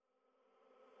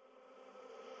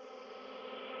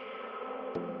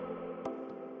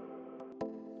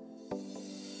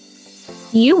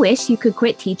Do you wish you could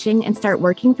quit teaching and start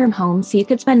working from home so you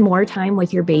could spend more time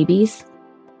with your babies?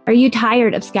 Are you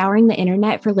tired of scouring the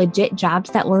internet for legit jobs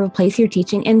that will replace your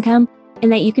teaching income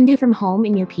and that you can do from home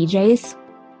in your PJs?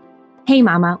 Hey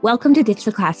mama, welcome to Ditch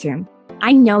the Classroom.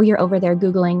 I know you're over there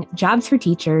Googling jobs for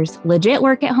teachers, legit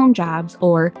work at home jobs,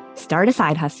 or start a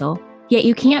side hustle, yet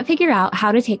you can't figure out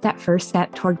how to take that first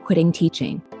step toward quitting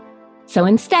teaching. So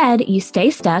instead, you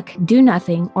stay stuck, do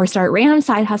nothing, or start random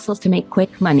side hustles to make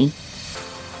quick money.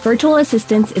 Virtual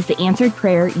assistance is the answered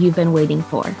prayer you've been waiting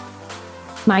for.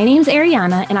 My name's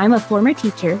Ariana, and I'm a former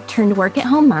teacher turned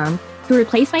work-at-home mom who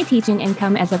replaced my teaching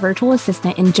income as a virtual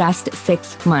assistant in just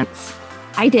 6 months.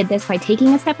 I did this by taking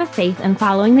a step of faith and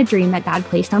following the dream that God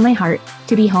placed on my heart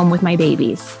to be home with my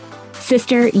babies.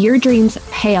 Sister, your dreams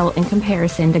pale in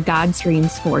comparison to God's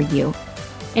dreams for you.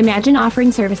 Imagine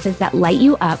offering services that light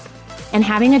you up and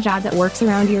having a job that works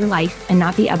around your life and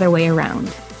not the other way around.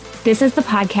 This is the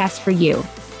podcast for you.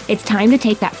 It's time to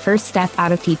take that first step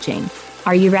out of teaching.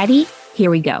 Are you ready? Here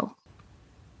we go.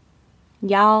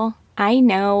 Y'all, I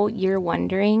know you're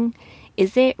wondering,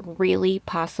 is it really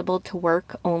possible to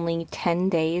work only 10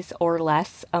 days or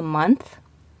less a month?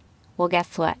 Well,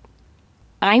 guess what?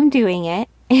 I'm doing it,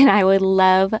 and I would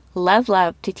love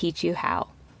to teach you how.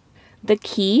 The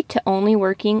key to only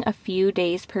working a few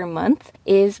days per month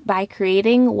is by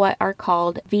creating what are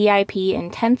called VIP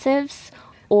intensives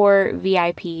or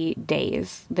VIP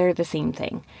days. They're the same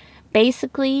thing.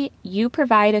 Basically, you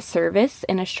provide a service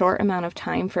in a short amount of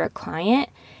time for a client,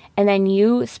 and then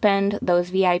you spend those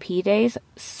VIP days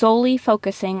solely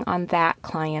focusing on that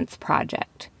client's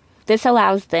project. This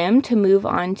allows them to move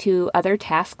on to other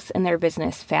tasks in their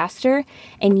business faster,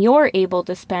 and you're able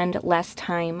to spend less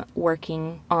time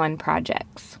working on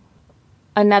projects.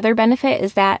 Another benefit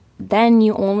is that then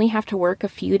you only have to work a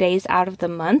few days out of the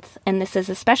month, and this is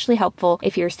especially helpful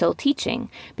if you're still teaching,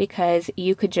 because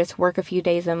you could just work a few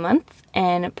days a month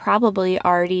and probably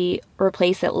already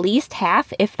replace at least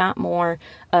half, if not more,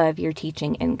 of your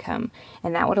teaching income,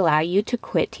 and that would allow you to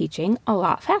quit teaching a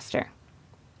lot faster.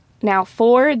 Now,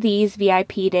 for these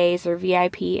VIP days or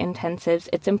VIP intensives,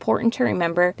 it's important to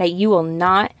remember that you will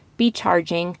not be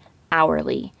charging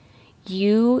hourly.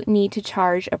 You need to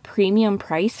charge a premium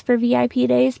price for VIP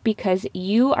days because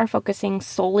you are focusing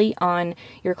solely on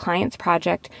your client's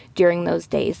project during those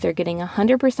days. They're getting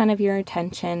 100% of your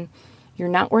attention. You're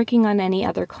not working on any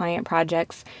other client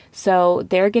projects, so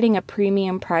they're getting a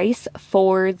premium price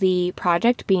for the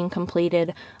project being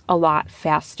completed a lot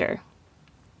faster.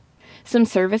 Some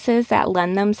services that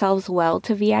lend themselves well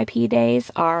to VIP days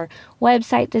are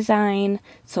website design,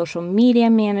 social media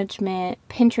management,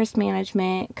 Pinterest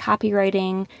management,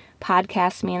 copywriting,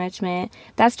 podcast management.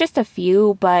 That's just a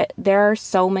few, but there are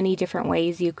so many different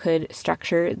ways you could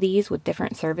structure these with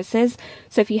different services.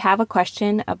 So if you have a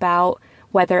question about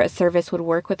whether a service would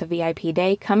work with a VIP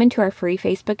day, come into our free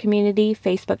Facebook community,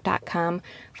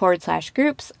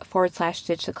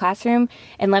 facebook.com/groups/Ditch the Classroom,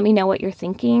 and let me know what you're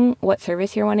thinking, what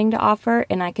service you're wanting to offer,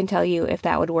 and I can tell you if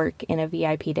that would work in a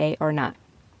VIP day or not.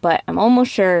 But I'm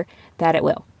almost sure that it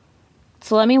will.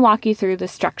 So let me walk you through the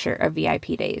structure of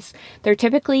VIP days. They're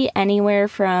typically anywhere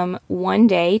from 1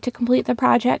 day to complete the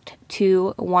project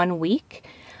to 1 week.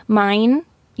 Mine,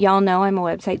 y'all know I'm a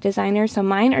website designer, so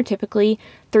mine are typically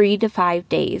 3 to 5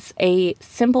 days. A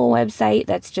simple website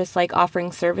that's just like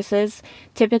offering services,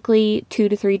 typically 2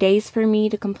 to 3 days for me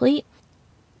to complete.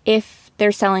 If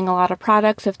they're selling a lot of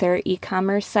products, if they're an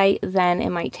e-commerce site, then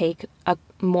it might take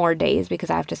more days because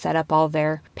I have to set up all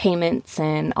their payments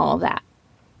and all of that.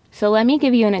 So let me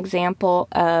give you an example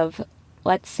of,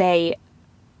 let's say,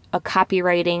 a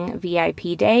copywriting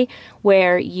VIP day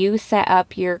where you set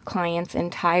up your client's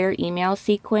entire email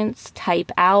sequence, type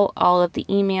out all of the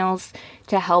emails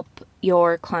to help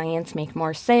your clients make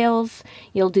more sales.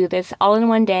 You'll do this all in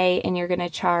 1 day and you're going to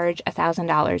charge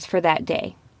 $1,000 for that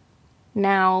day.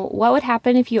 Now, what would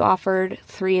happen if you offered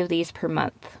 3 of these per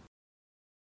month?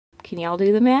 Can y'all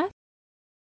do the math?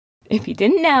 If you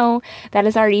didn't know, that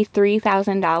is already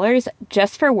 $3,000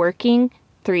 just for working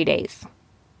 3 days.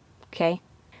 Okay?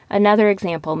 Another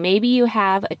example, maybe you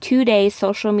have a 2-day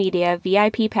social media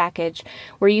VIP package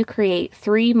where you create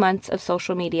 3 months of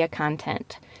social media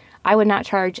content. I would not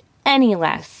charge any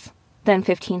less than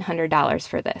 $1,500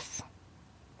 for this.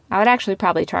 I would actually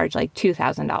probably charge like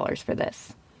 $2,000 for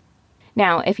this.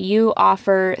 Now, if you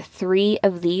offer 3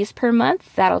 of these per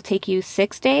month, that'll take you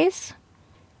 6 days,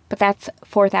 but that's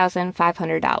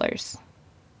 $4,500.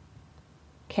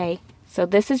 Okay, so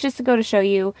this is just to go to show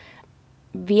you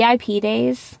VIP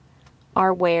days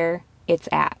are where it's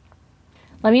at.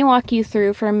 Let me walk you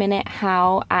through for a minute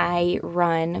how I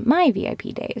run my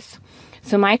VIP days.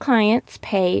 So my clients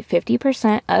pay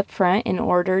 50% upfront in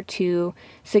order to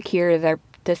secure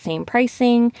the same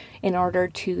pricing, in order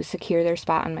to secure their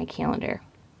spot on my calendar.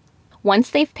 Once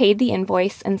they've paid the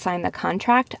invoice and signed the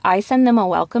contract, I send them a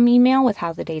welcome email with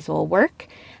how the days will work,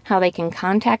 how they can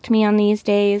contact me on these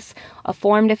days, a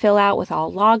form to fill out with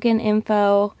all login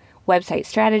info, website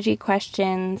strategy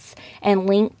questions, and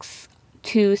links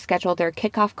to schedule their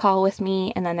kickoff call with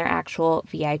me and then their actual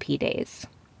VIP days.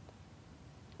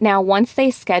 Now, once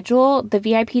they schedule, the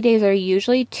VIP days are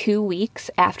usually 2 weeks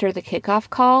after the kickoff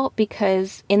call,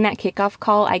 because in that kickoff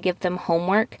call, I give them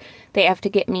homework. They have to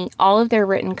get me all of their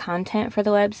written content for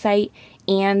the website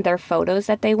and their photos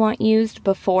that they want used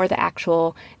before the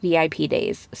actual VIP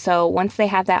days. So once they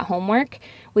have that homework,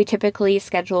 we typically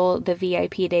schedule the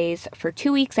VIP days for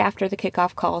 2 weeks after the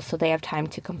kickoff call so they have time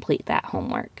to complete that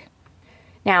homework.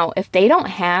 Now, if they don't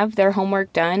have their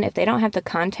homework done, if they don't have the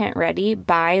content ready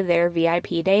by their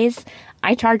VIP days,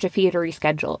 I charge a fee to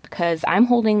reschedule, because I'm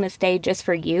holding this day just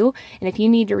for you. And if you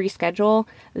need to reschedule,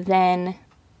 then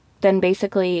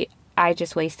basically I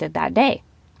just wasted that day.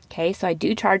 Okay, so I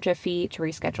do charge a fee to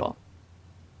reschedule.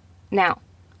 Now,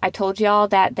 I told y'all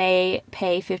that they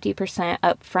pay 50%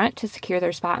 up front to secure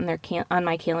their spot on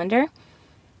my calendar.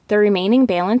 The remaining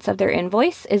balance of their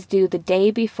invoice is due the day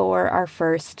before our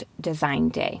first design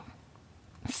day.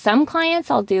 Some clients,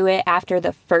 I'll do it after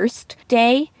the first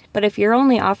day, but if you're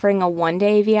only offering a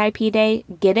 1-day VIP day,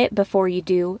 get it before you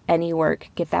do any work.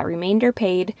 Get that remainder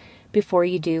paid before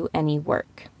you do any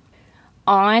work.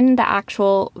 On the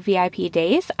actual VIP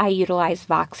days, I utilize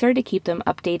Voxer to keep them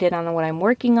updated on what I'm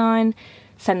working on,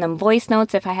 send them voice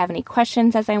notes if I have any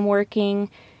questions as I'm working.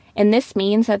 And this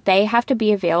means that they have to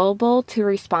be available to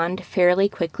respond fairly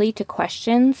quickly to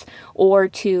questions or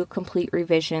to complete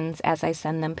revisions as I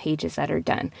send them pages that are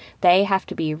done. They have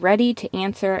to be ready to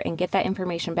answer and get that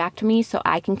information back to me so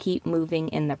I can keep moving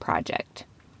in the project.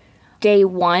 Day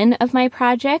 1 of my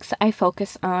projects, I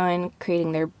focus on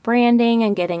creating their branding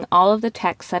and getting all of the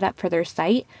tech set up for their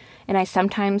site. And I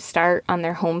sometimes start on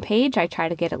their homepage. I try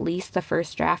to get at least the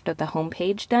first draft of the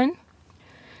homepage done.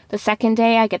 The second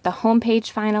day, I get the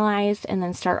homepage finalized and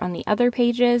then start on the other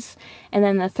pages. And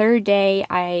then the third day,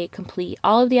 I complete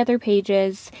all of the other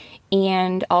pages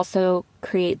and also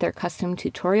create their custom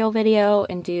tutorial video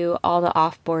and do all the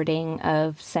offboarding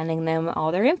of sending them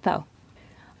all their info.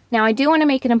 Now, I do want to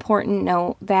make an important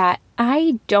note that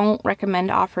I don't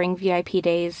recommend offering VIP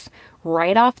days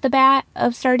right off the bat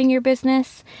of starting your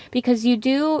business, because you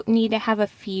do need to have a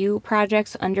few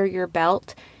projects under your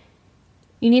belt.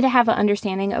 You need to have an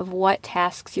understanding of what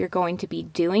tasks you're going to be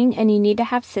doing, and you need to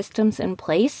have systems in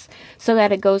place so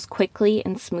that it goes quickly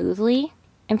and smoothly.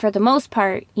 And for the most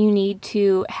part, you need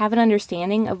to have an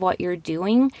understanding of what you're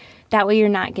doing. That way you're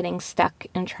not getting stuck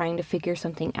and trying to figure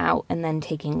something out and then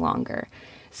taking longer.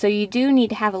 So you do need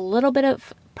to have a little bit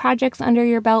of projects under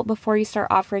your belt before you start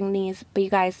offering these, but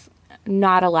you guys,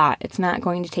 not a lot. It's not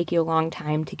going to take you a long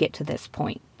time to get to this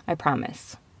point, I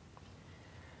promise.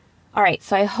 All right,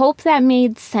 so I hope that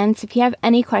made sense. If you have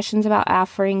any questions about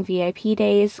offering VIP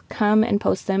days, come and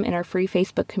post them in our free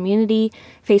Facebook community,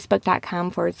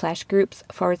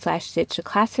 facebook.com/groups/Ditch the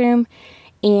Classroom.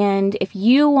 And if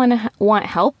you want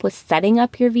help with setting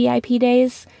up your VIP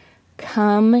days,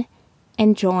 come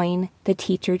and join the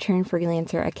Teacher Turned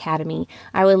Freelancer Academy.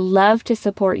 I would love to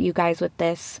support you guys with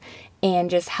this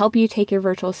and just help you take your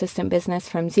virtual assistant business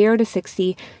from 0 to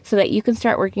 60 so that you can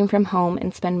start working from home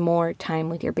and spend more time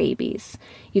with your babies.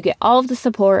 You get all of the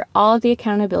support, all of the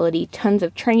accountability, tons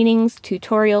of trainings,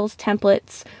 tutorials,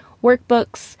 templates,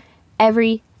 workbooks,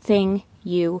 everything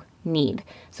you need.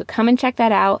 So come and check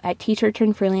that out at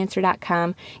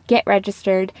teacherturnedfreelancer.com. Get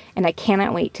registered, and I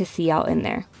cannot wait to see y'all in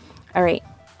there. All right,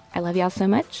 I love y'all so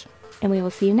much, and we will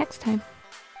see you next time.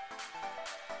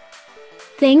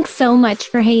 Thanks so much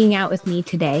for hanging out with me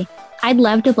today. I'd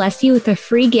love to bless you with a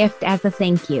free gift as a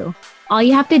thank you. All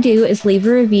you have to do is leave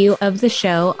a review of the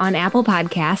show on Apple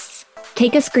Podcasts,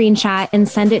 take a screenshot, and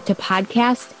send it to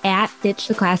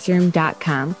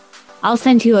podcast@ditchtheclassroom.com. I'll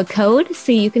send you a code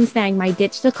so you can snag my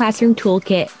Ditch the Classroom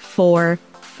toolkit for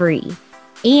free.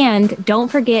 And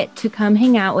don't forget to come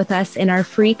hang out with us in our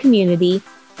free community,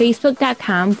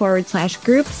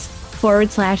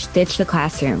 facebook.com/groups/Ditch the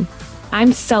Classroom.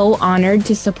 I'm so honored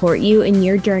to support you in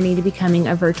your journey to becoming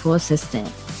a virtual assistant.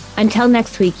 Until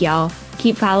next week, y'all,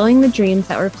 keep following the dreams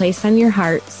that were placed on your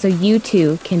heart so you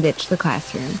too can ditch the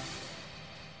classroom.